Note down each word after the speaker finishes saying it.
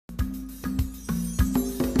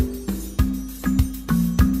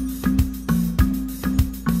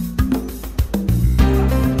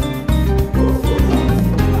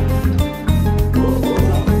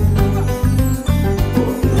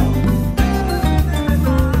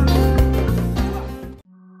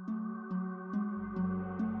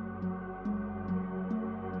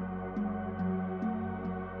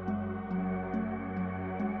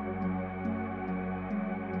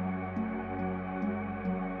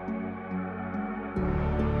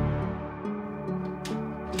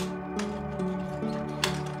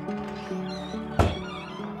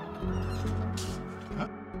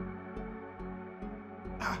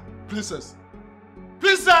Princess!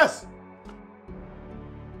 Princess!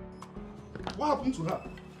 What happened to her?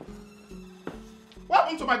 What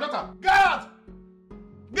happened to my daughter? Guard!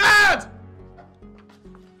 Guard!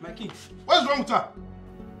 My king. What is wrong with her?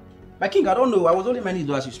 My king, I don't know. I was only minding to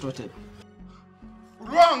do as instructed.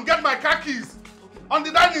 Run! Get my car keys! On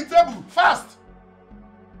the dining table! Fast!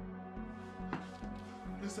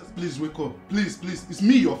 Princess, please wake up. Please, please. It's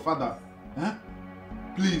me, your father. Huh?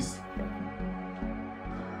 Please.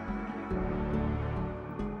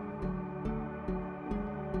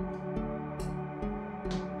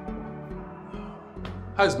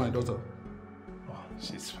 How is my daughter? Oh,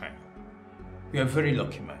 she's fine. We are very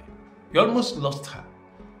lucky, man. We almost lost her,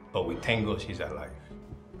 but we thank God she's alive.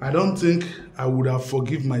 I don't think I would have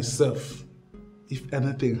forgiven myself if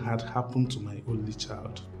anything had happened to my only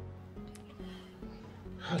child.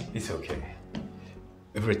 It's okay.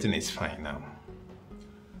 Everything is fine now.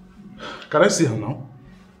 Can I see her now?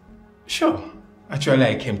 Sure. Actually,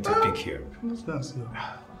 I came to pick you up. Let's go and see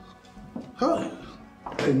her. Hi.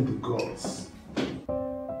 Thank the gods.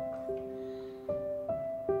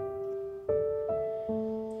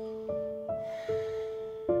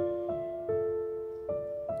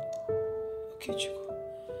 Okechukwu.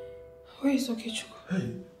 Where is Okechukwu?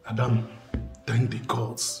 Hey, Adam. Thank the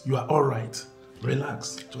gods. You are all right.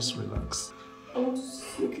 Relax. Just relax. I want to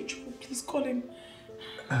see Okechukwu. Please call him.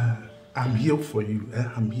 I'm here for you.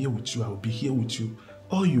 I'm here with you. I'll be here with you.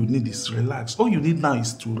 All you need is relax. All you need now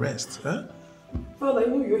is to rest. Well, I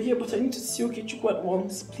know you're here, but I need to see Okechukwu at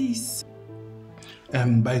once. Please.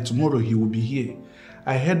 By tomorrow, he will be here.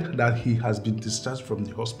 I heard that he has been discharged from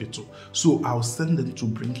the hospital. So I'll send them to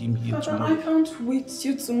bring him here tomorrow. I can't wait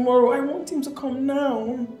till tomorrow. I want him to come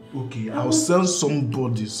now. Okay, I'll send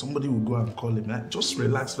somebody. Somebody will go and call him. Just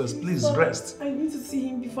relax first. Please rest. I need to see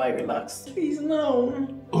him before I relax. Please, now.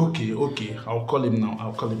 Okay. I'll call him now.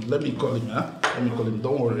 I'll call him. Let me call him, Let me call him.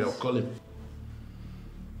 Don't worry, I'll call him.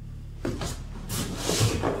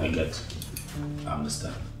 I get. I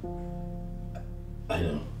understand. I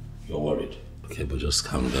know. You're worried. Okay, but just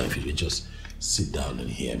calm down. If you could just sit down and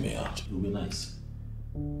hear me out. It'll be nice.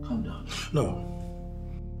 Calm down. No.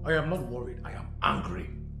 I am not worried. I am angry.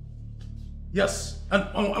 Yes.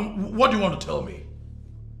 And what do you want to tell me?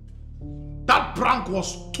 That prank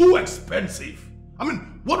was too expensive. I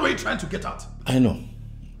mean, what were you trying to get at? I know.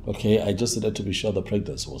 Okay, I just needed to be sure the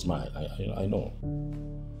pregnancy was mine. I know.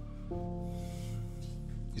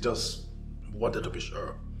 You just wanted to be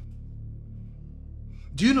sure.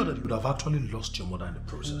 Do you know that you would have actually lost your mother in the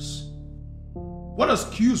process? What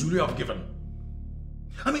excuse would you have given?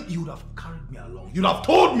 I mean, you would have carried me along. You'd have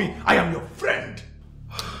told me I am your friend.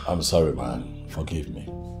 I'm sorry, man. Forgive me.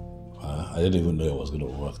 I didn't even know it was going to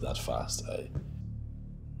work that fast. You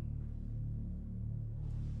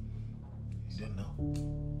didn't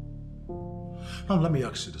know? Now let me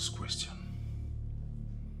ask you this question.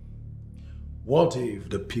 What if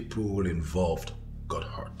the people involved got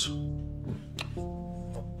hurt?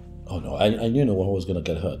 Oh no, I knew no one was going to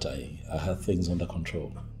get hurt. I had things under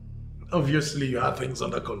control. Obviously you had things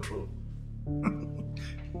under control.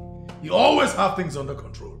 You always have things under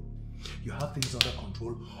control. You had things under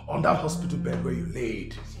control on that hospital bed where you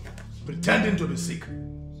laid, pretending to be sick.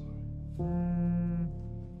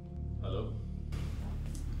 Hello?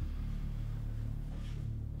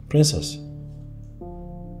 Princess?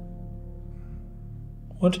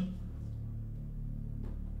 What?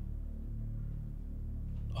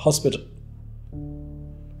 Hospital?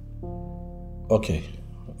 Okay,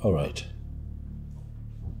 all right.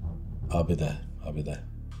 I'll be there.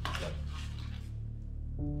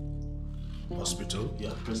 Hospital?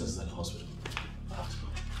 Yeah, Princess is at the hospital. I have to go.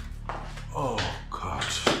 Oh God,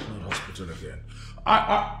 not hospital again.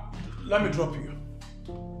 Let me drop you.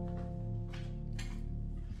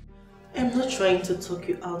 I'm not trying to talk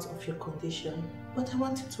you out of your condition, but I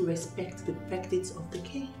want you to respect the verdict of the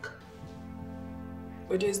king.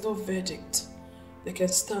 But there is no verdict that can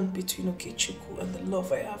stand between Okechukwu and the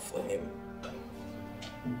love I have for him.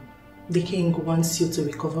 The king wants you to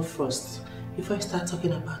recover first before you start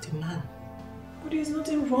talking about a man. But there's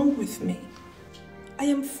nothing wrong with me. I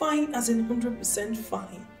am fine, as in 100%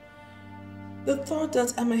 fine. The thought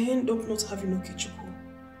that I may end up not having Okechukwu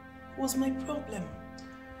was my problem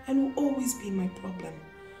and will always be my problem.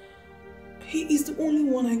 He is the only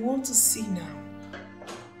one I want to see now.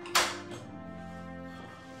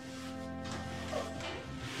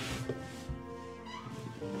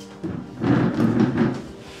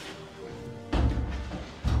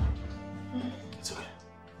 It's okay.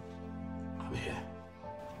 I'm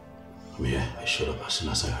here. I showed up as soon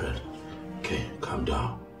as I heard. Okay, calm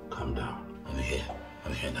down. I'm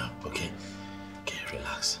here now, okay? Okay,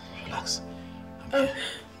 relax. Relax. I'm here.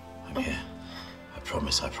 I'm here. I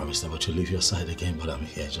promise never to leave your side again, but I'm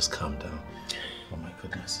here. Just calm down. Oh my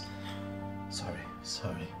goodness. Sorry.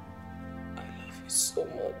 I love you so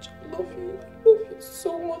much. I love you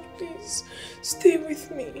so much. Please, stay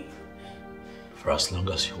with me. For as long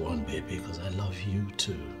as you want, baby, because I love you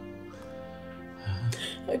too.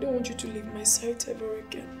 I don't want you to leave my side ever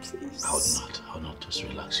again, please. I'll not. Just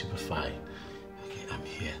relax. You'll be fine. Okay, I'm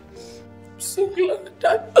here. I'm so glad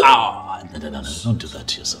that... No. Don't do that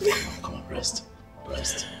to yourself. Come on, rest.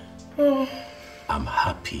 I'm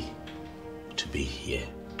happy to be here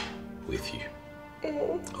with you.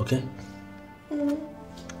 Okay?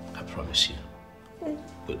 I promise you,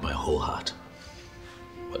 with my whole heart,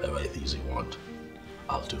 whatever it is you want,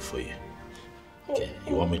 I'll do for you. Okay?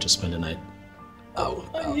 You want me to spend the night?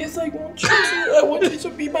 Yes, I want you to. I want you to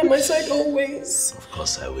be by my side always. Of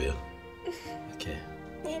course I will. Okay?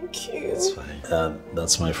 Thank you. It's fine.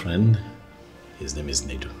 That's my friend. His name is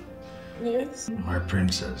Nedu. Yes. My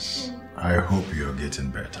princess, I hope you're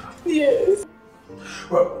getting better. Yes.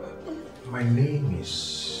 Well, my name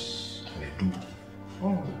is Nedu.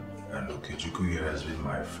 Oh. And Okechukwu here has been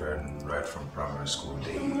my friend right from primary school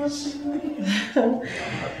days. I'm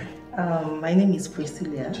happy. My name is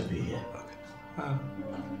Priscilla. To be here. Okay.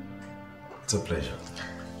 It's a pleasure.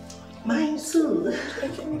 Mine too. I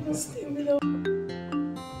can't even stay without...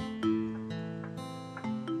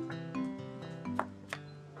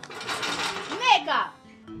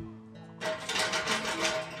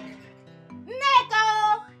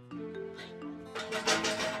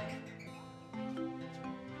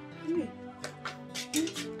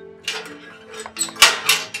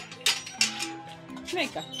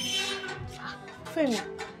 Philmond,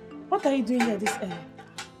 what are you doing here this early?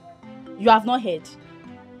 You have not heard.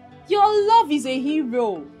 Your love is a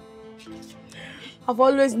hero. I've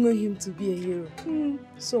always known him to be a hero.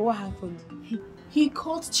 So what happened? He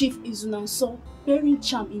caught Chief Izunanso bearing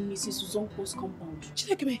charm in Mrs. Uzonko's compound.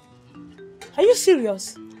 Chinekeme, are you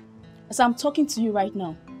serious? As I'm talking to you right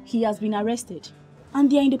now, he has been arrested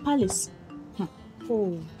and they are in the palace.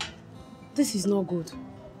 Oh, this is not good.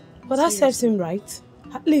 But that serves him right.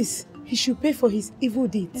 At least he should pay for his evil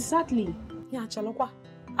deeds. Exactly. Yeah, Chalokwa.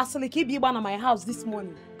 Asali keep Iban at my house this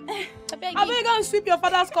morning. I beg you go and sweep your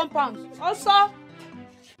father's compound. Also.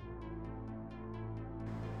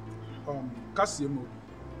 Kasiemo,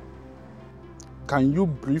 can you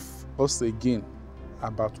brief us again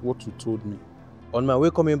about what you told me? On my way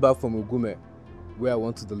coming back from Ugume, where I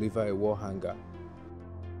want to deliver a war hanger,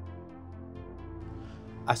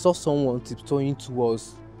 I saw someone tiptoeing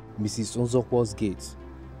towards Mrs. Onzokwo's gate.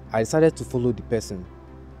 I decided to follow the person.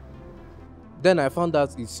 Then I found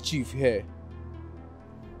out it's Chief here.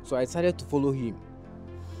 So I decided to follow him.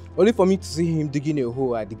 Only for me to see him digging a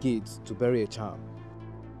hole at the gate to bury a charm.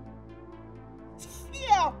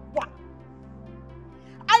 Yeah, what?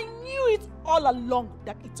 I knew it all along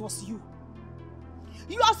that it was you.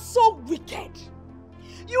 You are so wicked.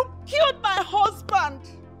 You killed my husband.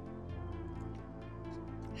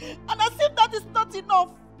 And as if that is not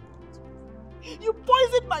enough, you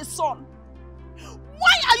poisoned my son.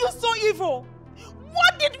 Why are you so evil?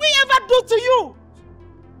 What did we ever do to you?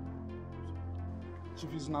 Chief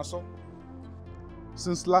Izunanso,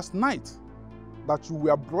 since last night that you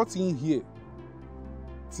were brought in here,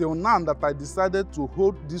 till now that I decided to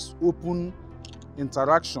hold this open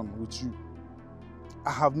interaction with you,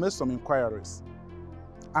 I have made some inquiries.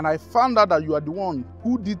 And I found out that you are the one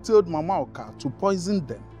who detailed Mama Oka to poison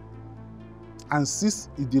them. And since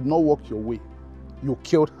it did not work your way, you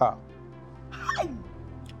killed her.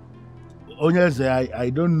 Honestly, I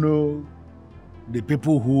don't know the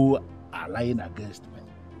people who are lying against me.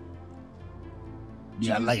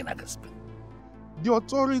 They are lying against me. The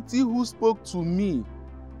authority who spoke to me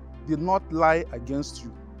did not lie against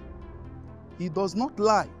you. He does not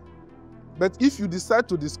lie. But if you decide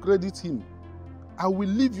to discredit him, I will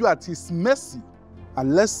leave you at his mercy,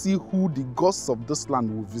 and let's see who the gods of this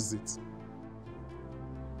land will visit.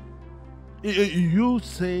 You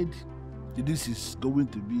said this is going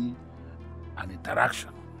to be an interaction.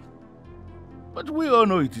 But we all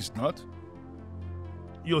know it is not.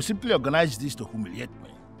 You simply organized this to humiliate me.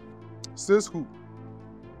 Says who?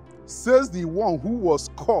 Says the one who was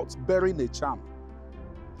caught bearing a charm.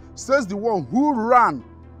 Says the one who ran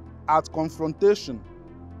at confrontation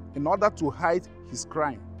in order to hide his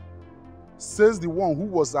crime. Says the one who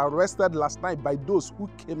was arrested last night by those who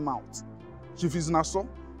came out. Chief Izunanso,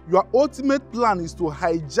 your ultimate plan is to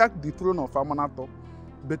hijack the throne of Amanato,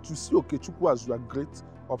 but you see Okechukwu as your great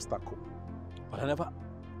obstacle. But I never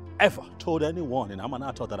ever told anyone in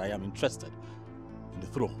Amanato that I am interested in the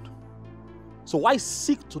throne. So why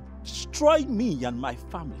seek to destroy me and my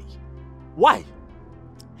family? Why?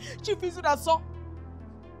 Chief Izunaso,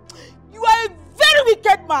 you are a very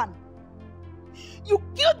wicked man. You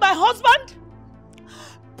killed my husband,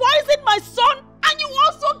 poisoned my son, and you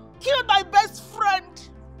also killed my best friend.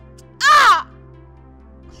 Ah!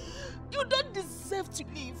 You don't deserve to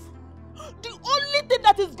live. The only thing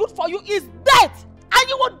that is good for you is death, and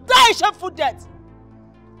you will die a shameful death.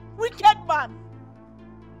 Wicked man.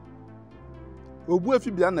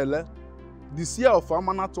 Ogbuefi Bianele, the seer of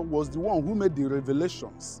Amanato, was the one who made the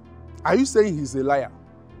revelations. Are you saying he's a liar?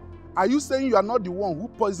 Are you saying you are not the one who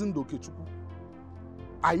poisoned Okechukwu?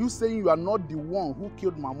 Are you saying you are not the one who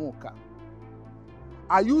killed Mamoka?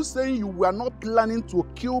 Are you saying you were not planning to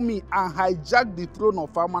kill me and hijack the throne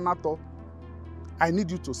of Amanato? I need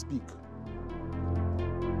you to speak.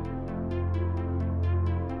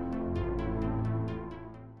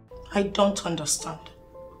 I don't understand.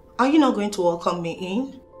 Are you not going to welcome me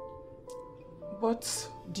in? But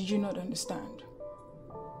do you not understand?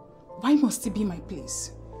 Why must it be my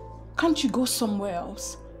place? Can't you go somewhere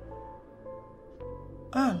else?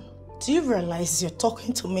 Anne, do you realize you're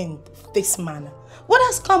talking to me in this manner? What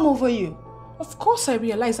has come over you? Of course I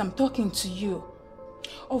realize I'm talking to you.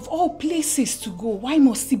 Of all places to go, why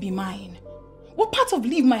must it be mine? What part of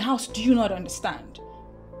leave my house do you not understand?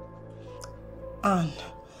 Anne,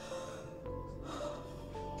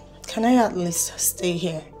 can I at least stay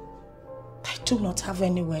here? I do not have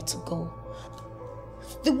anywhere to go.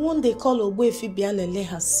 The one they call Ogbuefi Bianele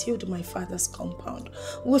has sealed my father's compound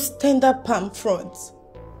with tender palm fronds.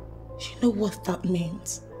 You know what that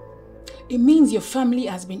means? It means your family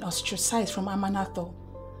has been ostracized from Amanatho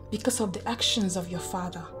because of the actions of your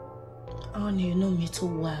father. Anne, you know me too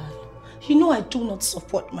well. You know I do not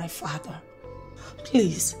support my father.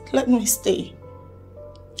 Please, let me stay.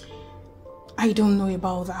 I don't know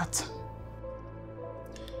about that.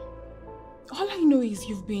 All I know is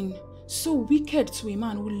you've been so wicked to a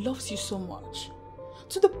man who loves you so much,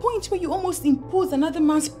 to the point where you almost impose another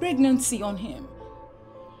man's pregnancy on him.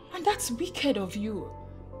 And that's wicked of you.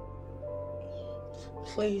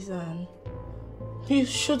 Please, Anne. You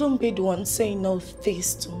shouldn't be the one saying all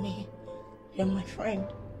this to me. You're my friend.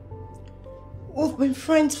 We've been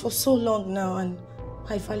friends for so long now, and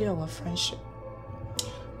I value our friendship.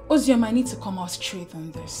 Ozium, I need to come out straight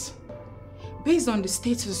on this. Based on the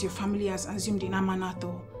status your family has assumed in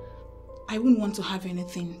Amanatho, I wouldn't want to have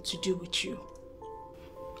anything to do with you.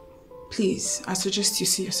 Please, I suggest you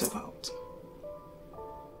see yourself out.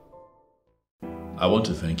 I want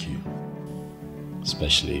to thank you,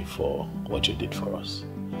 especially for what you did for us.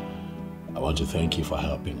 I want to thank you for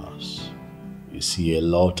helping us. You see, a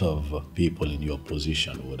lot of people in your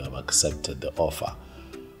position would have accepted the offer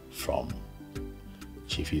from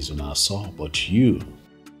Chief Izunaso, but you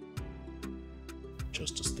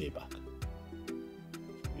chose to stay back.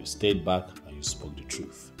 You stayed back and you spoke the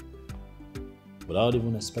truth without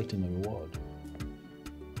even expecting a reward.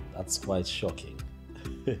 That's quite shocking.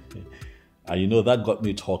 And you know, that got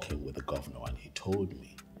me talking with the governor, and he told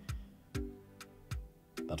me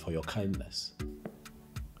that for your kindness,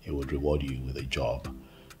 he would reward you with a job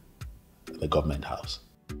at the government house.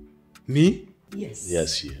 Me? Yes.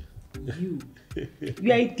 Yes, you. You.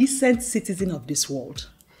 You are a decent citizen of this world.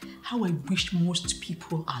 How I wish most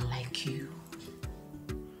people are like you.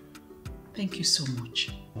 Thank you so much.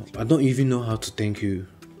 I don't even know how to thank you.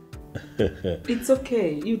 It's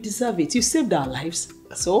okay. You deserve it. You saved our lives.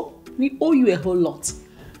 So, we owe you a whole lot.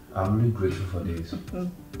 I'm really grateful for this.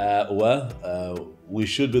 We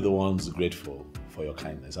should be the ones grateful for your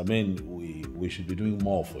kindness. I mean, we should be doing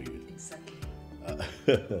more for you. Exactly.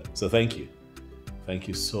 So thank you. Thank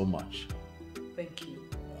you so much. Thank you.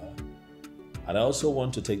 And I also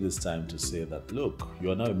want to take this time to say that, look,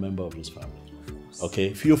 you are now a member of this family.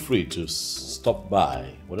 Okay, feel free to stop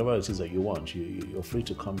by, whatever it is that you want. You're free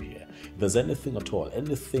to come here. If there's anything at all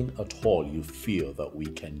you feel that we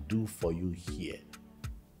can do for you here,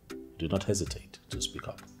 do not hesitate to speak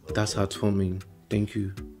up. Okay? That's heartwarming. Thank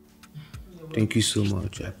you. Thank you so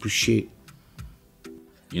much. I appreciate.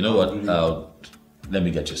 You know what? Let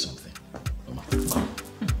me get you something. Come on.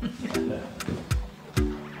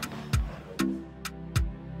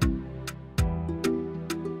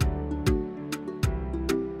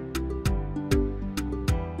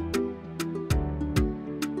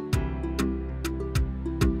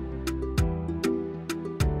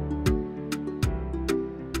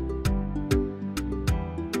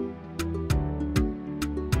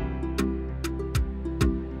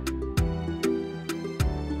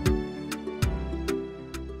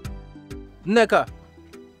 Nneka!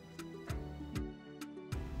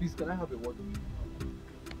 Please, can I have a word with you?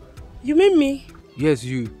 You mean me? Yes,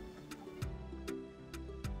 you.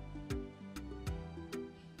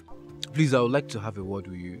 Please, I would like to have a word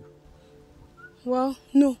with you. Well,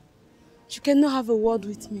 no. You cannot have a word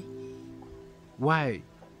with me. Why?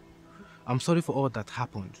 I'm sorry for all that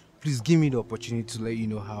happened. Please give me the opportunity to let you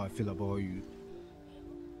know how I feel about you.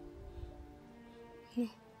 No.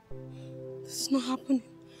 This is not happening.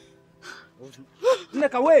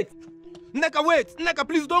 Nneka, wait! Nneka, wait! Nneka,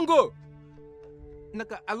 please don't go!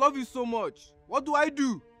 Nneka, I love you so much. What do I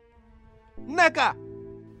do? Nneka!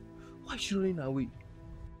 Why is she running away?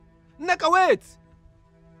 Nneka, wait!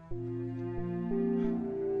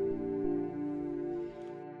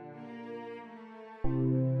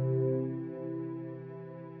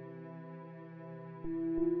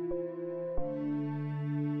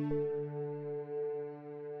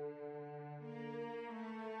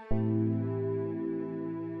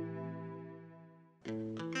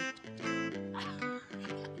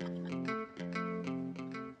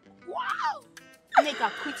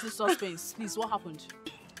 Nneka, quit the suspense. Please, what happened?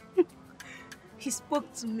 He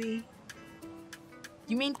spoke to me.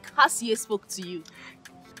 You mean Cassie spoke to you?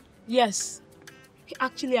 Yes. He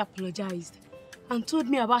actually apologized and told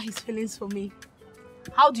me about his feelings for me.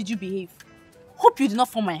 How did you behave? Hope you did not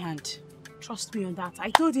form my hand. Trust me on that. I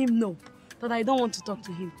told him no, that I don't want to talk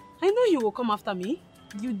to him. I know he will come after me.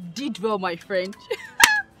 You did well, my friend.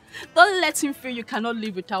 Don't let him feel you cannot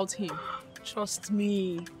live without him. Trust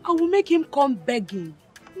me. I will make him come begging.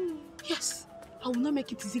 Yes, I will not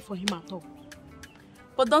make it easy for him at all.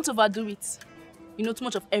 But don't overdo it. You know, too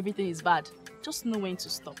much of everything is bad. Just know when to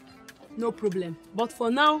stop. No problem. But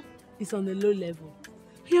for now, it's on a low level.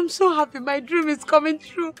 I am so happy my dream is coming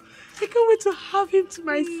true. I can't wait to have him to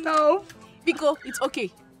myself. Biko, it's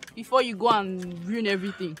okay. Before you go and ruin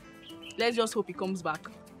everything, let's just hope he comes back.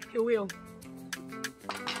 He will.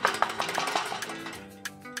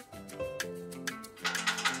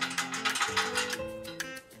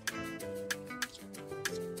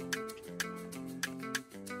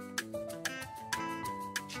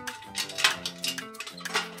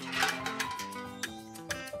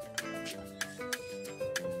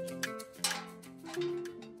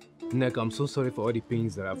 Nneka, I'm so sorry for all the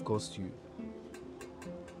pains that I've caused you.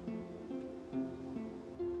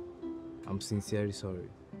 I'm sincerely sorry.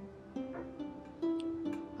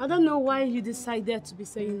 I don't know why you decided to be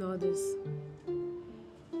saying all this.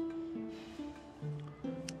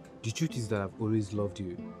 The truth is that I've always loved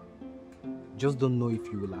you. Just don't know if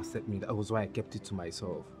you will accept me. That was why I kept it to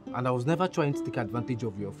myself. And I was never trying to take advantage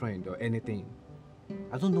of your friend or anything.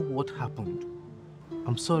 I don't know what happened.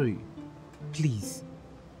 I'm sorry. Please.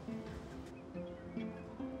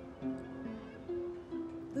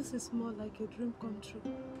 This is more like a dream come true.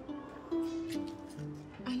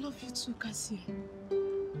 I love you too, Cassie.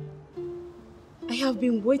 I have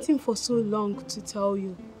been waiting for so long to tell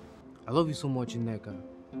you. I love you so much, Nneka.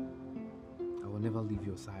 I will never leave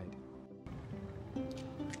your side.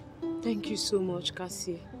 Thank you so much,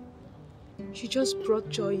 Cassie. She just brought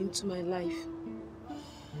joy into my life.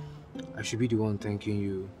 I should be the one thanking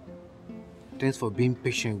you. Thanks for being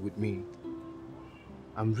patient with me.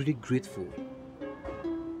 I'm really grateful.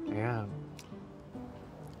 I am.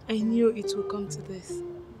 I knew it would come to this.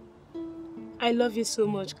 I love you so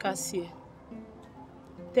much, Cassie.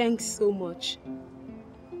 Thanks so much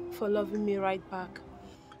for loving me right back.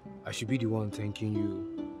 I should be the one thanking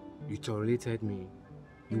you. You tolerated me.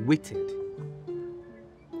 You waited.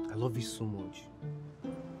 I love you so much.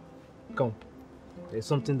 Come. There's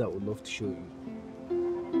something that I would love to show you.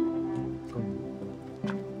 Come.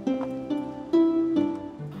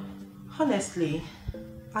 Honestly,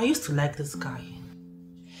 I used to like this guy.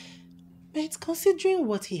 But considering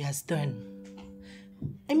what he has done,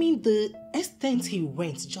 I mean the extent he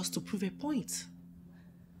went just to prove a point,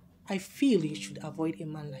 I feel you should avoid a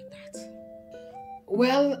man like that.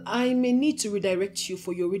 Well, I may need to redirect you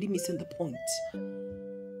for you're already missing the point.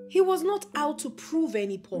 He was not out to prove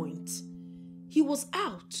any point. He was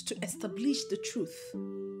out to establish the truth.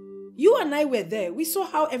 You and I were there. We saw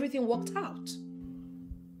how everything worked out.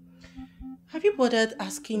 Have you bothered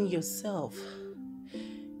asking yourself,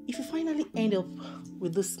 if you finally end up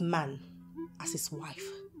with this man as his wife,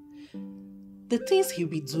 the things he'll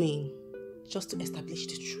be doing just to establish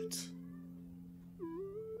the truth?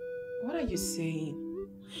 What are you saying?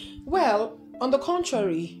 Well, on the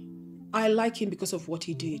contrary, I like him because of what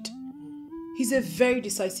he did. He's a very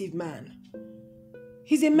decisive man.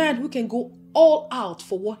 He's a man who can go all out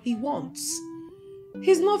for what he wants.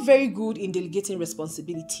 He's not very good in delegating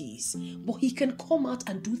responsibilities, but he can come out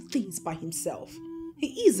and do things by himself. He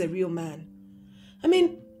is a real man. I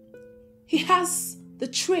mean, he has the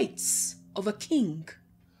traits of a king.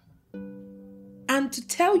 And to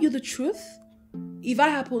tell you the truth, if I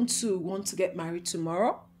happen to want to get married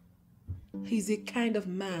tomorrow, he's the kind of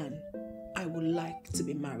man I would like to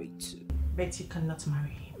be married to. Bet you cannot marry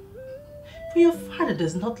him. For your father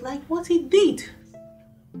does not like what he did.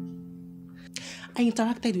 I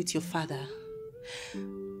interacted with your father,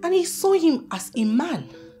 and he saw him as a man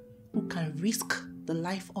who can risk the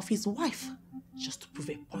life of his wife just to prove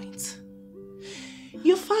a point.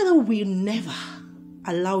 Your father will never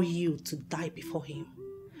allow you to die before him,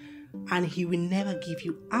 and he will never give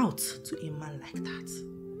you out to a man like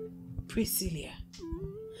that. Priscilla,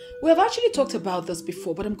 we have actually talked about this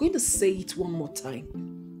before, but I'm going to say it one more time.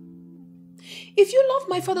 If you love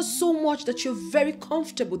my father so much that you're very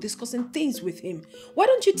comfortable discussing things with him, why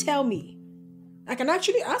don't you tell me? I can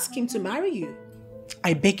actually ask him to marry you.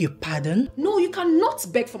 I beg your pardon? No, you cannot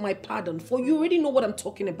beg for my pardon, for you already know what I'm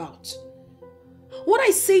talking about. What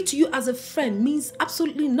I say to you as a friend means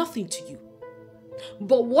absolutely nothing to you.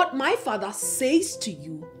 But what my father says to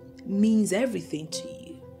you means everything to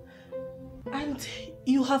you. And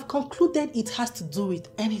you have concluded it has to do with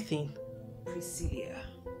anything. Priscilla,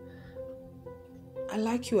 I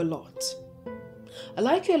like you a lot. I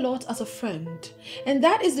like you a lot as a friend. And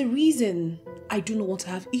that is the reason I do not want to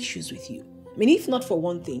have issues with you. I mean, if not for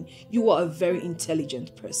one thing, you are a very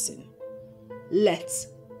intelligent person. Let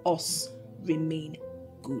us remain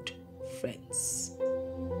good friends.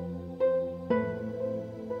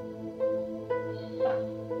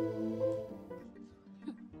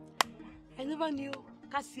 I never knew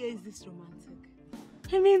Cassia is this romantic.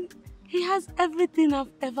 I mean, he has everything I've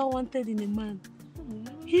ever wanted in a man.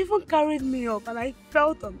 He even carried me up and I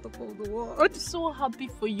felt on top of the world. I'm so happy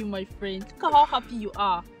for you, my friend. Look at how happy you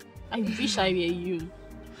are. I wish I were you.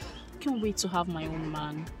 Can't wait to have my own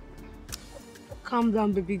man. Calm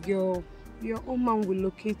down, baby girl. Your own man will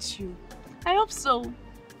locate you. I hope so.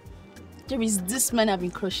 There is this man I've been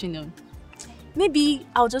crushing on. Maybe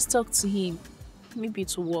I'll just talk to him. Maybe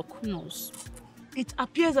it will work. Who knows? It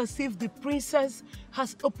appears as if the princess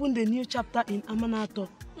has opened a new chapter in Amanato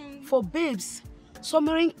for babes,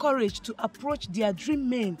 summoning courage to approach their dream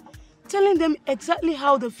men, telling them exactly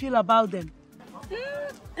how they feel about them.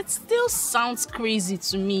 It still sounds crazy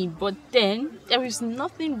to me, but then there is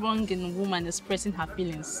nothing wrong in a woman expressing her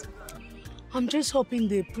feelings. I'm just hoping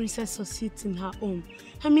the princess succeeds in her own.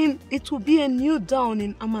 I mean, it will be a new dawn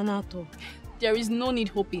in Amanato. There is no need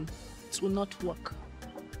hoping. It will not work.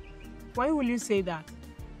 Why will you say that?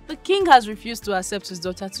 The king has refused to accept his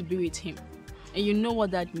daughter to be with him. And you know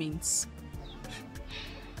what that means.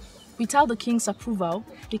 Without the king's approval,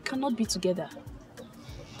 they cannot be together.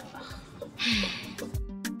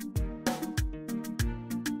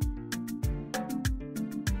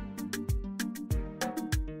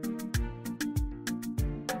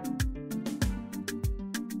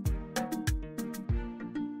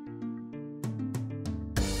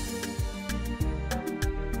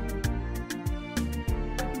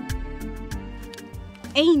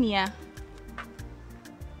 Ania.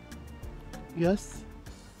 Yes?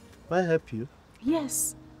 May I help you?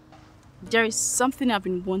 Yes. There is something I've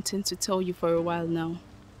been wanting to tell you for a while now.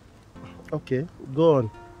 Okay, go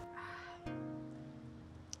on.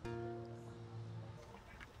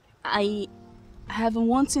 I have been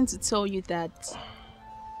wanting to tell you that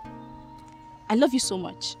I love you so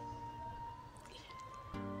much.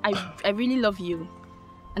 I really love you,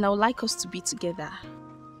 and I would like us to be together.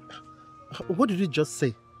 What did you just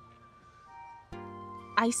say?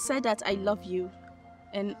 I said that I love you,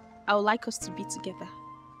 and I would like us to be together.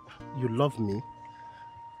 You love me?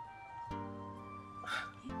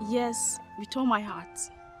 Yes, with all my heart.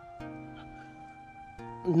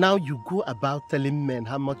 Now you go about telling men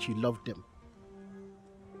how much you love them.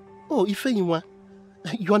 Oh, Ifeyinwa,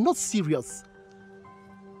 you are not serious.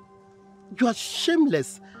 You are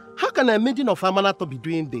shameless. How can a maiden of Amanato be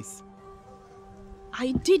doing this?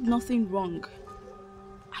 I did nothing wrong.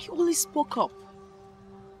 I only spoke up.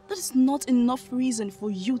 That is not enough reason for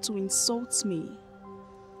you to insult me.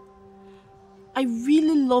 I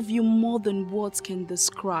really love you more than words can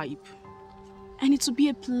describe. And it will be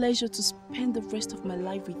a pleasure to spend the rest of my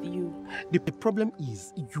life with you. The problem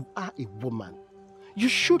is, you are a woman. You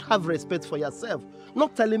should have respect for yourself,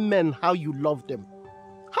 not telling men how you love them.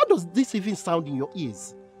 How does this even sound in your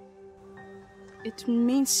ears? It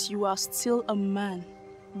means you are still a man,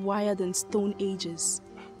 wired in stone ages.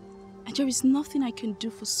 And there is nothing I can do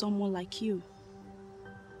for someone like you.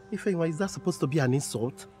 Ifeyinwa, is that supposed to be an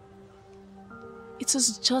insult? It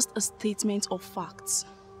is just a statement of facts.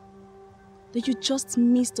 That you just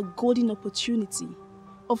missed a golden opportunity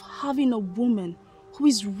of having a woman who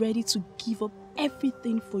is ready to give up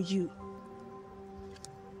everything for you.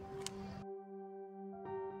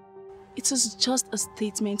 It is just a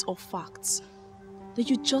statement of facts. That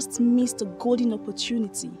you just missed a golden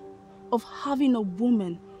opportunity of having a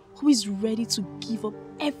woman who is ready to give up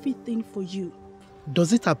everything for you.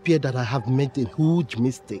 Does it appear that I have made a huge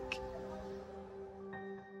mistake?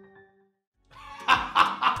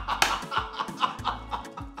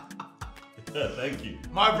 Thank you.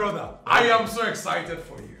 My brother, I am so excited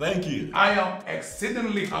for you. Thank you. I am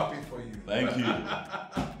exceedingly happy for you. Thank you.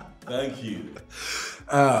 Thank you.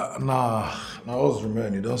 Now what's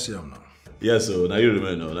remain? You don't see him now. Yes, so now you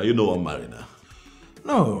remember now. You know I'm married now.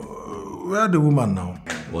 No, where the woman now?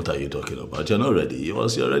 What are you talking about? You're not ready.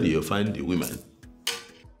 Once you're ready, you'll find the women.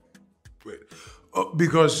 Wait,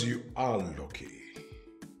 because you are lucky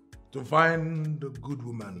to find a good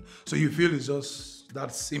woman. So you feel it's just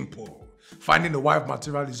that simple. Finding a wife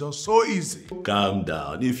material is just so easy. Calm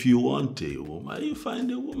down. If you want a woman, you find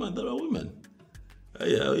a woman. There are women.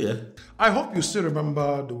 Oh yeah. I hope you still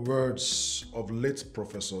remember the words of late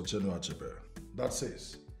Professor Chenu Achebe. That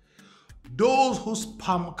says, those whose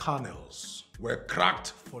palm kernels were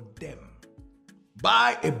cracked for them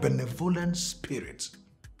by a benevolent spirit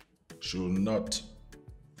should not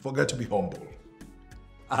forget to be humble.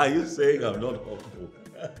 Are you saying I'm not humble?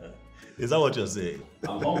 Is that what you're saying?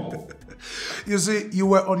 I'm humble. You see, you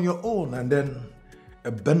were on your own and then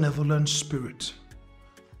a benevolent spirit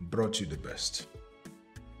brought you the best.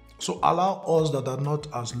 So allow us that are not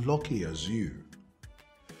as lucky as you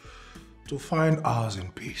to find ours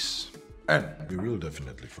in peace. And we will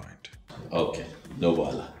definitely find. Okay, no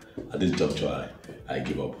bother. At this juncture, I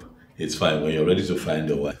give up. It's fine. When you're ready to find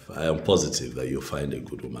a wife, I am positive that you'll find a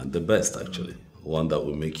good woman. The best, actually. One that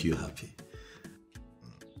will make you happy.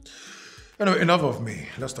 Anyway, enough of me.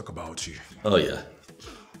 Let's talk about you. Oh, yeah.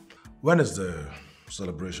 When is the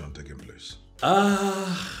celebration taking place?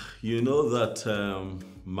 You know that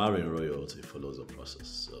marrying royalty follows a process.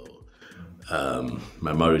 So,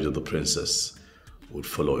 my marriage of the princess would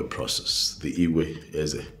follow a process. The Iwe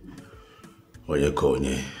Eze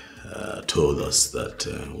Onyekonye told us that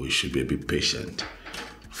we should be a bit patient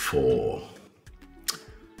for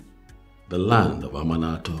the land of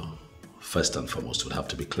Amanato. First and foremost, would have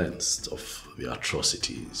to be cleansed of the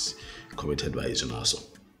atrocities committed by Izunaso.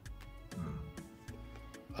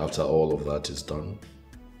 After all of that is done,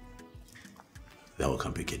 then we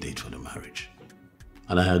can pick a date for the marriage.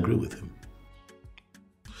 And I agree with him.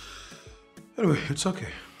 Anyway, it's okay.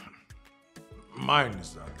 Mine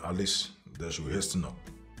is that at least they should hasten up.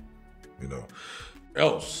 You know,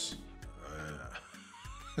 else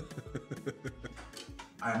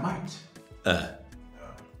I might.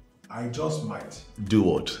 I just might. Do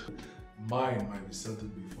what? Mine might be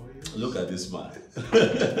settled before you. Look at this man.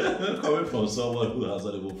 Coming from someone who has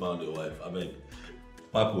not even found a wife. I mean,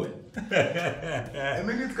 back when? A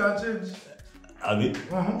minute can change. I mean?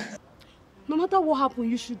 No matter what happens,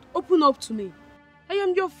 you should open up to me. I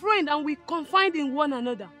am your friend and we confide in one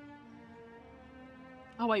another.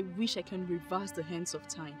 How I wish I can reverse the hands of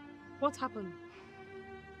time. What happened?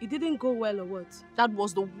 It didn't go well or what? That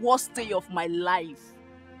was the worst day of my life.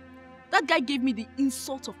 That guy gave me the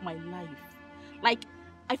insult of my life. Like,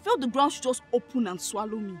 I felt the ground should just open and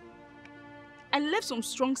swallow me. I left some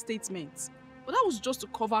strong statements, but that was just to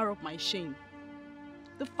cover up my shame.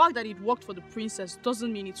 The fact that it worked for the princess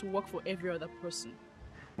doesn't mean it will work for every other person.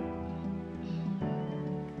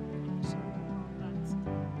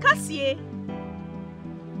 Cassie!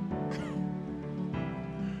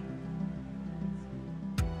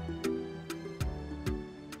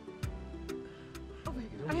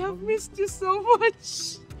 I have missed you so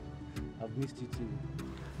much. I've missed you too.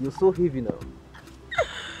 You're so heavy now.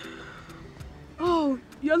 Oh,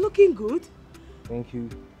 you're looking good. Thank you.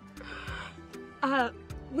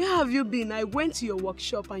 Where have you been? I went to your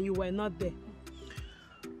workshop and you were not there.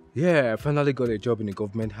 Yeah, I finally got a job in a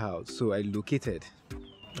government house, so I located.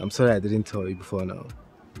 I'm sorry I didn't tell you before now.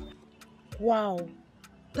 Wow,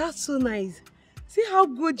 that's so nice. See how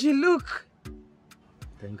good you look.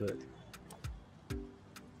 Thank God.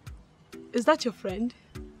 Is that your friend?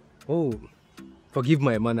 Oh, forgive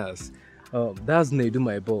my manners. That's Nedu,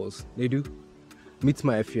 my boss. Nedu, meet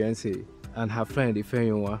my fiancée and her friend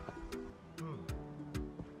Ifeanyiwa.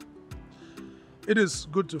 It is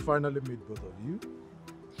good to finally meet both of you.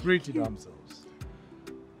 Pretty damsels.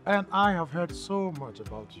 And I have heard so much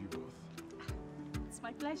about you both. It's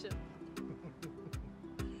my pleasure.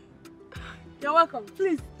 You're welcome.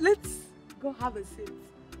 Please, let's go have a seat.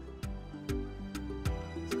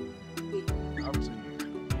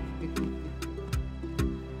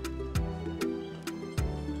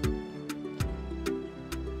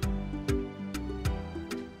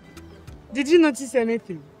 Did you notice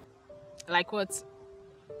anything? Like what?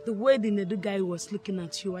 The way the Nedu guy was looking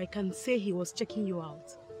at you, I can say he was checking you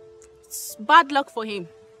out. It's bad luck for him.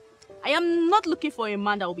 I am not looking for a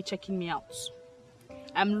man that will be checking me out.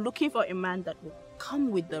 I'm looking for a man that will come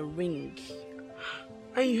with the ring.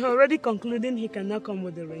 And you're already concluding he cannot come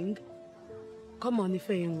with the ring? Come on,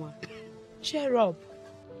 Ifeyinwa. Cheer up.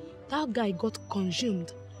 That guy got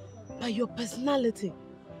consumed by your personality.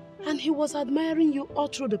 And he was admiring you all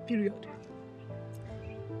through the period.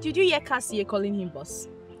 Did you hear Cassie calling him boss?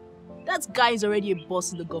 That guy is already a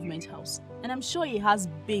boss in the government house. And I'm sure he has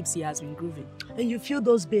babes he has been grooving. And you feel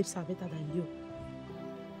those babes are better than you.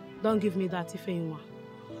 Don't give me that, Ifeyinwa.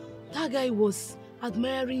 That guy was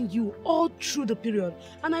admiring you all through the period.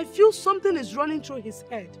 And I feel something is running through his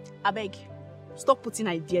head. I beg, stop putting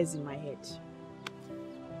ideas in my head.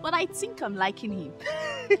 But I think I'm liking him.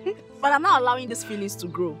 But I'm not allowing these feelings to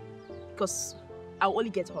grow. Because I'll only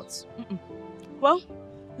get hurt. Well,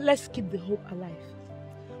 let's keep the hope alive.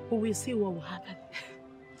 But we'll see what will happen.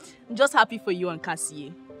 I'm just happy for you and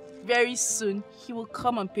Cassie. Very soon, he will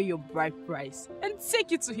come and pay your bride price and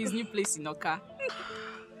take you to his new place in Oka.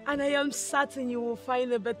 And I am certain you will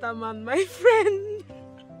find a better man, my friend.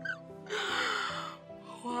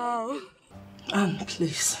 Wow. And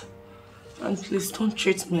please don't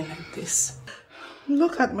treat me like this.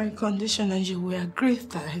 Look at my condition and you will agree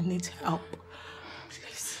that I need help.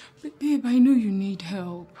 Please. But babe, I know you need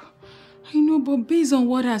help. I know, but based on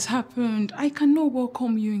what has happened, I cannot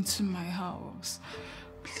welcome you into my house.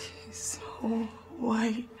 Please. Oh,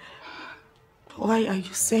 why? Why are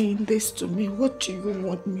you saying this to me? What do you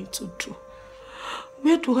want me to do?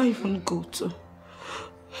 Where do I even go to?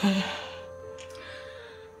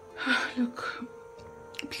 Look,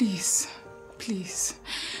 please.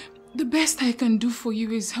 The best I can do for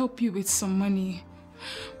you is help you with some money.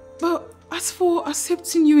 But as for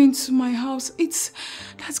accepting you into my house,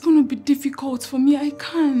 that's going to be difficult for me. I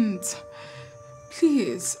can't.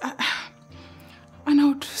 Please. And I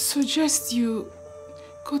would suggest you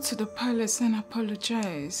go to the palace and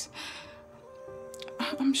apologize.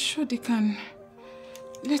 I'm sure they can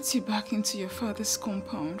let you back into your father's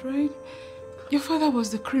compound, right? Your father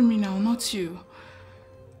was the criminal, not you.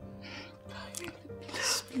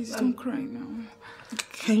 Please don't cry now.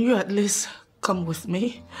 Can you at least come with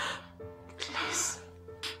me?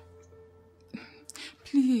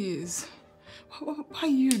 Please. Why are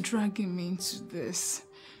you dragging me into this?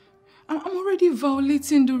 I'm already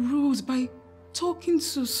violating the rules by talking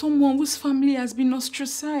to someone whose family has been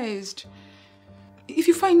ostracized. If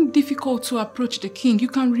you find it difficult to approach the king, you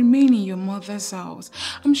can remain in your mother's house.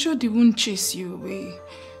 I'm sure they won't chase you away.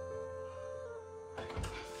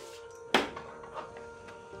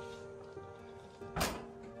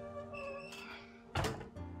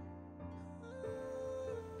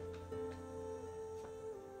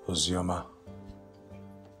 Ozioma,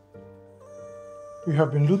 we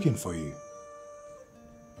have been looking for you.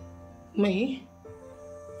 Me?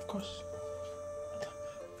 Of course.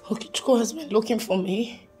 Okichukwu has been looking for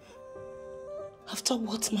me after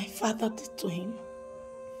what my father did to him.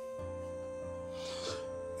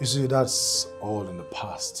 You see, that's all in the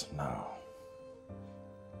past now.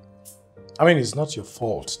 I mean, it's not your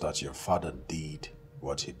fault that your father did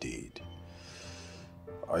what he did.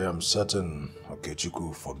 I am certain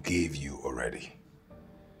Okechukwu forgave you already.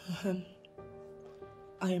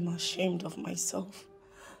 I am ashamed of myself.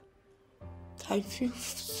 I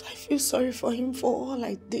feel sorry for him for all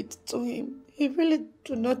I did to him. He really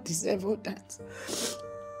do not deserve all that.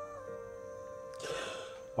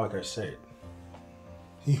 Like I said,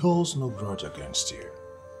 he holds no grudge against you.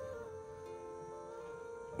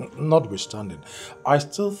 Notwithstanding, I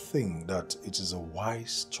still think that it is a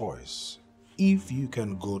wise choice if you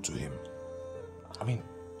can go to him. I mean,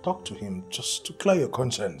 talk to him just to clear your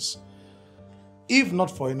conscience. If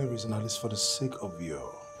not for any reason, at least for the sake of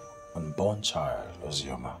your unborn child,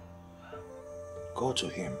 Ozioma. Go to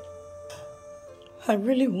him. I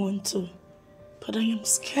really want to, but I am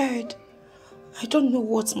scared. I don't know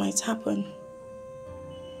what might happen.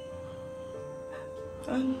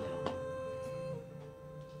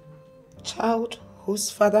 Child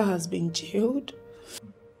whose father has been jailed?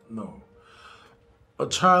 No. A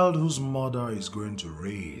child whose mother is going to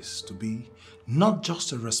raise to be not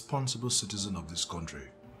just a responsible citizen of this country,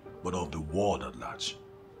 but of the world at large.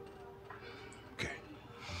 Okay.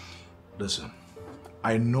 Listen,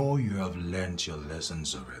 I know you have learned your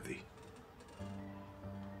lessons already.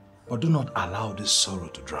 But do not allow this sorrow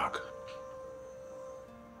to drag.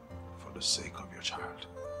 For the sake of your child.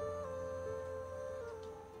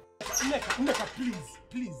 Nneka,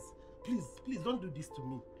 please, don't do this to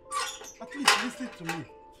me. At least listen to me.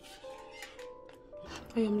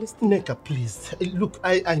 I am listening. Neka, please. Look,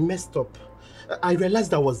 I messed up. I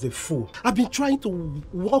realized I was a fool. I've been trying to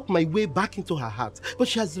walk my way back into her heart, but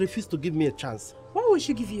she has refused to give me a chance. Why would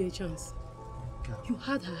she give you a chance? You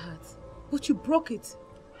had her heart, but you broke it.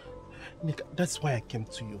 Neka, that's why I came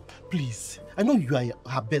to you. Please. I know you are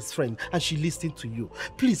her best friend and she listened to you.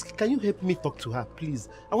 Please, can you help me talk to her? Please.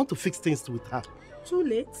 I want to fix things with her. Too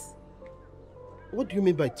late? What do you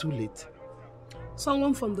mean by too late?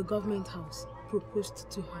 Someone from the government house proposed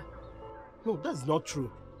to her. No, that's not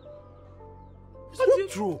true. It's not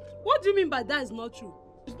true. What do you mean by that is not true?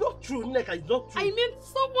 It's not true, Neka. It's not true. I mean,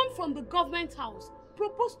 someone from the government house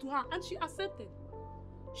proposed to her and she accepted.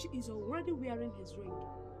 She is already wearing his ring.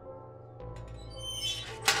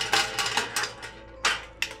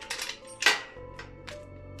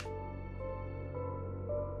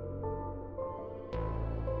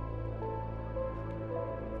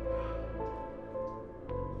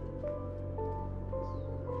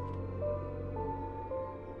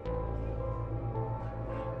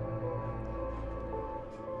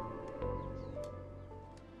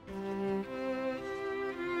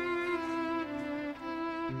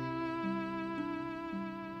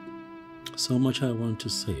 So much I want to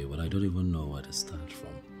say, but I don't even know where to start from.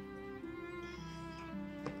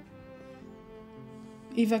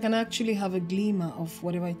 If I can actually have a glimmer of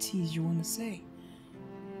whatever it is you want to say,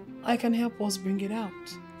 I can help us bring it out.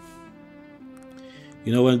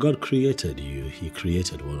 You know, when God created you, He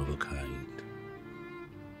created one of a kind.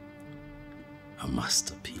 A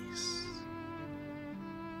masterpiece.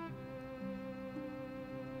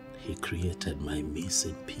 He created my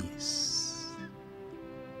missing piece.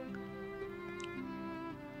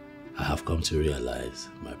 I have come to realize,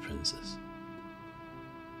 my princess,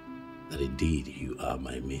 that indeed you are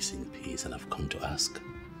my missing piece, and I've come to ask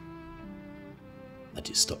that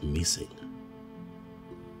you stop missing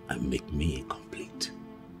and make me complete.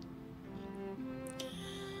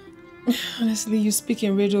 Honestly, you speak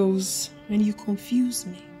in riddles and you confuse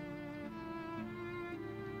me.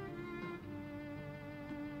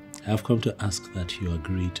 I have come to ask that you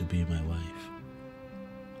agree to be my wife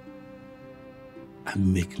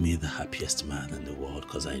and make me the happiest man in the world,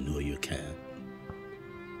 because I know you can.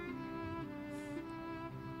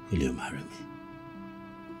 Will you marry me?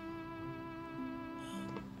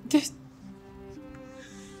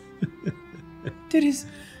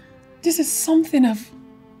 This is something I've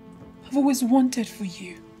always wanted for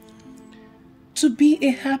you. To be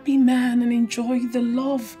a happy man and enjoy the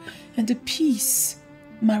love and the peace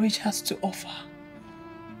marriage has to offer.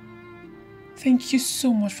 Thank you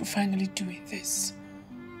so much for finally doing this.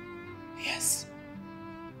 Yes,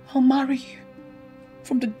 I'll marry you.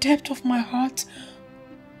 From the depth of my heart,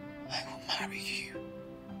 I will marry you.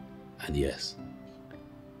 And yes,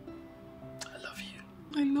 I love you.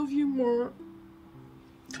 I love you more.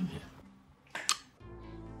 Come here.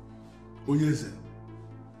 Onyeze,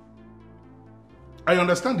 I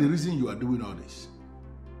understand the reason you are doing all this.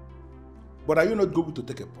 But are you not going to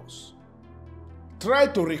take a pause? Try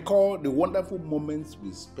to recall the wonderful moments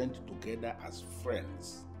we spent together as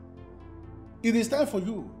friends. It is time for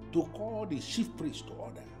you to call the chief priest to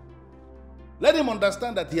order. Let him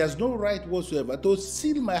understand that he has no right whatsoever to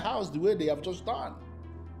seal my house the way they have just done.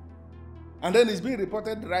 And then it's being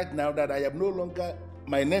reported right now that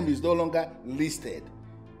my name is no longer listed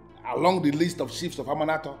along the list of chiefs of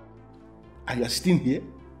Amanato. And you are still here?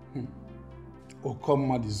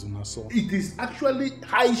 Okommadu Izunaso. It is actually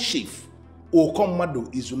High Chief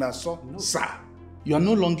Okommadu Izunaso, no. Sir. You are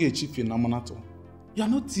no longer a chief in Amanato. You are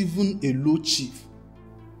not even a low chief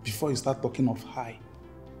before you start talking of high.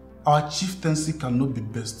 Our chieftaincy cannot be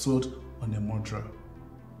bestowed on a murderer.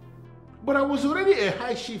 But I was already a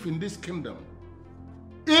high chief in this kingdom,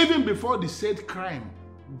 even before the said crime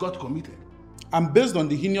got committed. And based on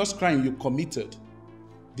the heinous crime you committed,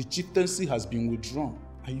 the chieftaincy has been withdrawn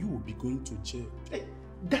and you will be going to jail. Hey,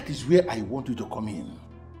 that is where I want you to come in.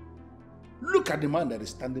 Look at the man that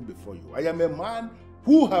is standing before you. I am a man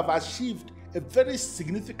who have achieved a very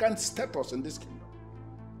significant status in this kingdom.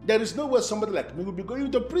 There is no way somebody like me will be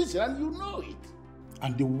going to prison, and you know it.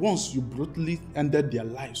 And the ones you brutally ended their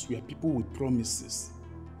lives were people with promises.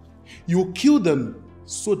 You kill them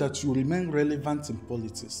so that you remain relevant in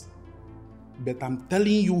politics. But I'm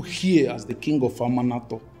telling you here as the king of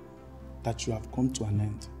Amanato that you have come to an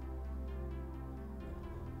end.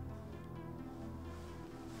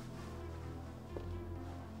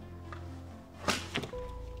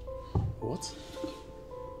 What?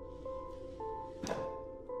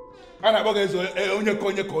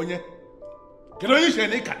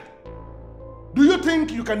 Do you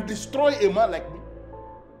think you can destroy a man like me?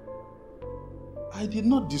 I did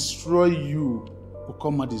not destroy you,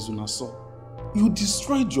 Okomadi Zunaso, you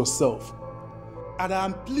destroyed yourself. And I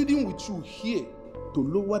am pleading with you here to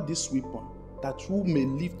lower this weapon that you may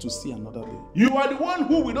live to see another day. You are the one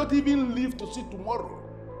who will not even live to see tomorrow.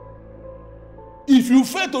 If you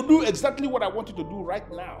fail to do exactly what I want you to do right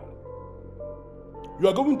now, you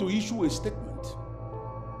are going to issue a statement,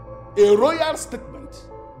 a royal statement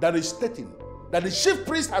that is stating that the chief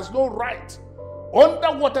priest has no right,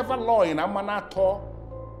 under whatever law in Amanato,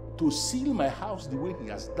 to seal my house the way he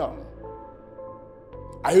has done.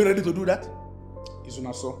 Are you ready to do that?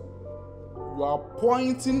 Izunaso, you are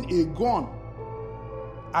pointing a gun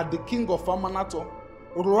at the king of Amanato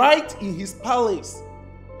right in his palace,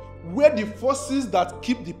 where the forces that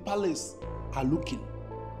keep the palace are looking.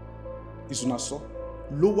 Izunaso,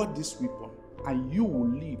 lower this weapon and you will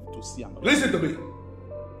live to see another. Listen to me.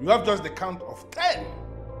 You have just the count of 10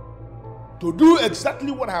 to do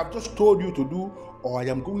exactly what I have just told you to do, or I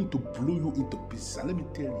am going to blow you into pieces. And let me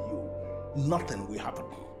tell you, nothing will happen.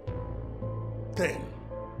 10,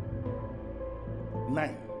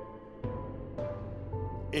 9,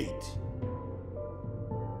 8,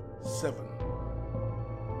 7,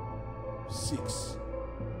 6,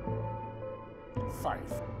 5,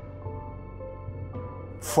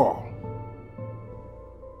 4,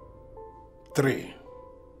 3,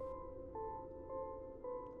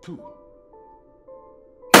 2.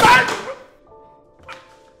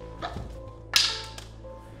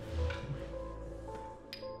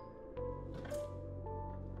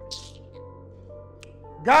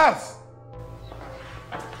 Gas!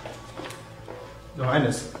 Your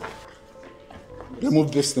Highness.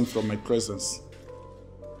 Remove this thing from my presence.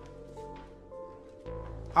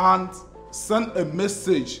 And send a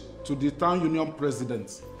message to the town union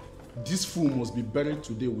president. This fool must be buried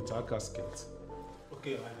today with our casket.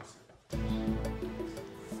 Okay, Your Highness.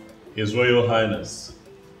 His Royal Highness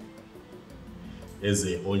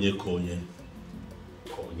Eze Onye Konye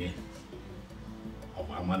of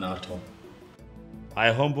Amanato.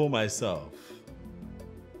 I humble myself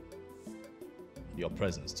in your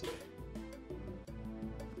presence today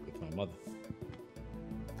with my mother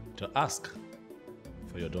to ask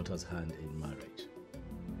for your daughter's hand in marriage.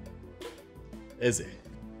 Eze,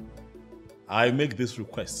 I make this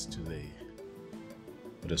request today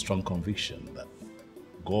with a strong conviction that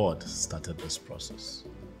God started this process,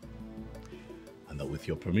 and that with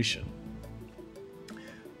your permission,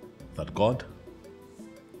 that God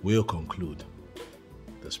will conclude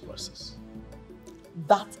this process.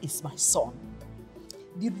 That is my son.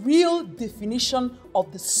 The real definition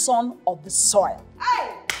of the son of the soil.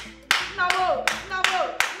 Hey! Nabo!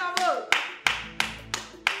 Nabo! Nabo!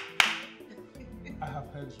 I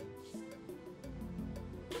have heard you.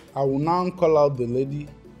 I will now call out the lady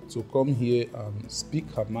to come here and speak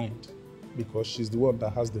her mind, because she's the one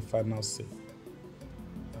that has the final say.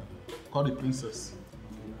 Call the princess.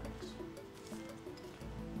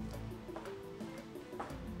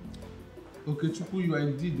 Okay, Chukwu, you are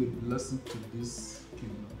indeed a blessing to this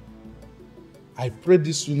kingdom. I pray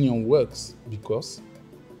this union works because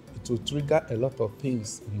it will trigger a lot of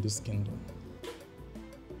things in this kingdom.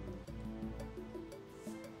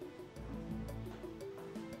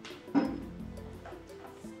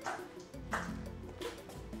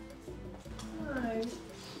 Hi.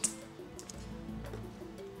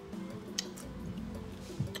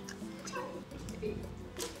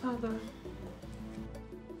 Father.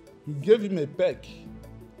 You gave him a peck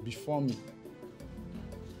before me.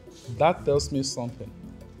 That tells me something.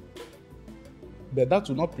 But that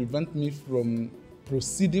will not prevent me from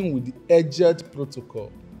proceeding with the aged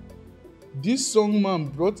protocol. This young man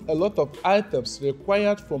brought a lot of items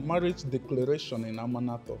required for marriage declaration in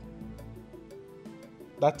Amanato.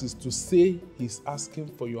 That is to say, he's asking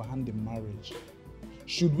for your hand in marriage.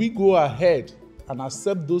 Should we go ahead and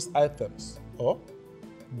accept those items, or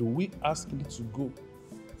do we ask him to go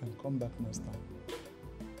and come back next time?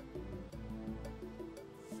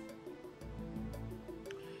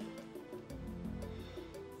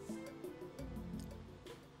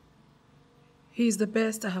 He is the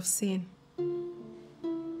best I have seen.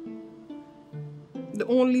 The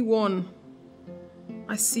only one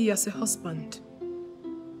I see as a husband.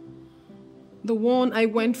 The one I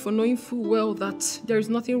went for, knowing full well that there is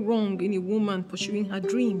nothing wrong in a woman pursuing her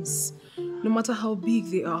dreams, no matter how big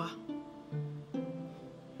they are.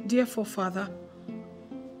 Therefore, Father,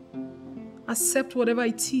 accept whatever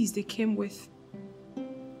it is they came with.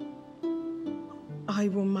 I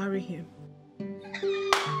will marry him.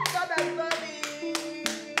 God has done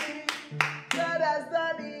it! God has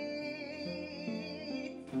done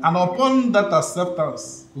it! And upon that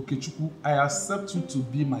acceptance, Okechukwu, I accept you to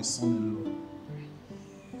be my son-in-law.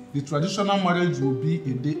 The traditional marriage will be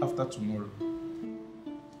a day after tomorrow.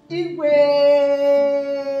 Igwe!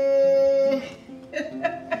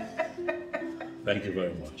 Thank you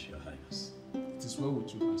very much, Your Highness. It is well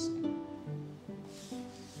with you, my son.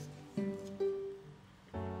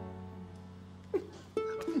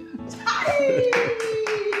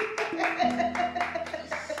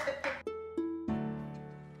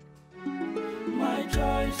 My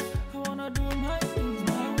choice, I wanna do my things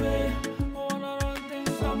my way. I wanna run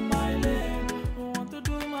things on my lane. I want to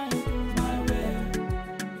do my things my way.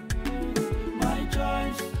 My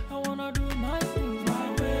choice, I wanna do my things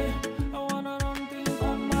my way. I wanna run things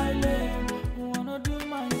on my lane. I wanna do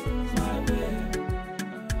my things my way.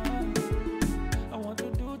 I want to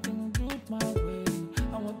do things my way.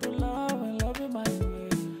 I want to love and love it my way.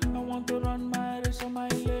 I want to run my race on my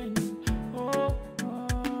lane. Oh.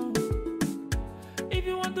 If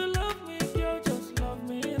you want to love me, girl, just love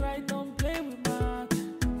me right. Don't play with my heart.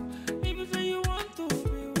 If you say you want to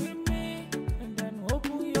be with me, and then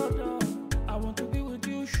open your door. I want to be with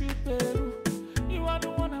you, shoot Peru. You are the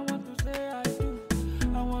one I want to say I do.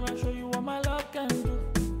 I want to show you what my love can do.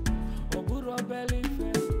 Oh, good or belly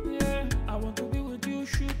fat. Yeah, I want to be with you,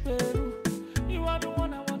 shoot Peru. You are the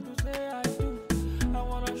one I want to say I do. I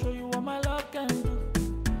want to show you what my love can do.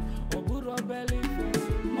 Oh, good or belly fat.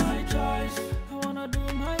 My choice. I wanna do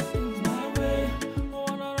my things my way. I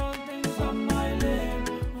wanna run things on my lane.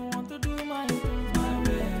 I want to do my things my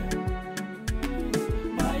way.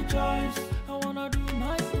 My choice. I wanna do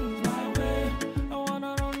my things my way. I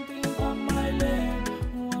wanna run things on my lane.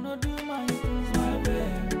 I wanna do my things my way.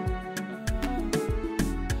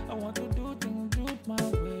 I want to do things my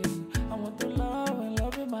way. I want to love and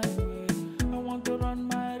love it my way. I want to run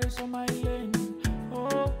my race on my lane.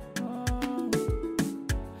 Oh.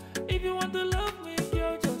 If you want to love me,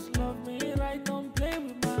 girl, just love me right. Don't play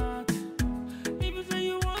with my heart. If you say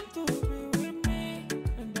you want to be with me,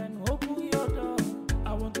 and then open your door.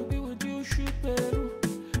 I want to be with you, shoot Peru.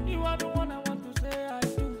 You are the one I want to say I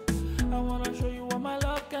do. I want to show you what my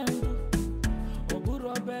love can do. Oh, good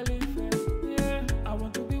or belly fat. Yeah, I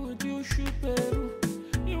want to be with you, shoot Peru.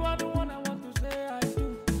 You are the one I want to say I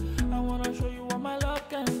do. I want to show you what my love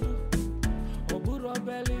can do. Oh, good or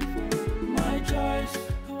belly fat. My choice.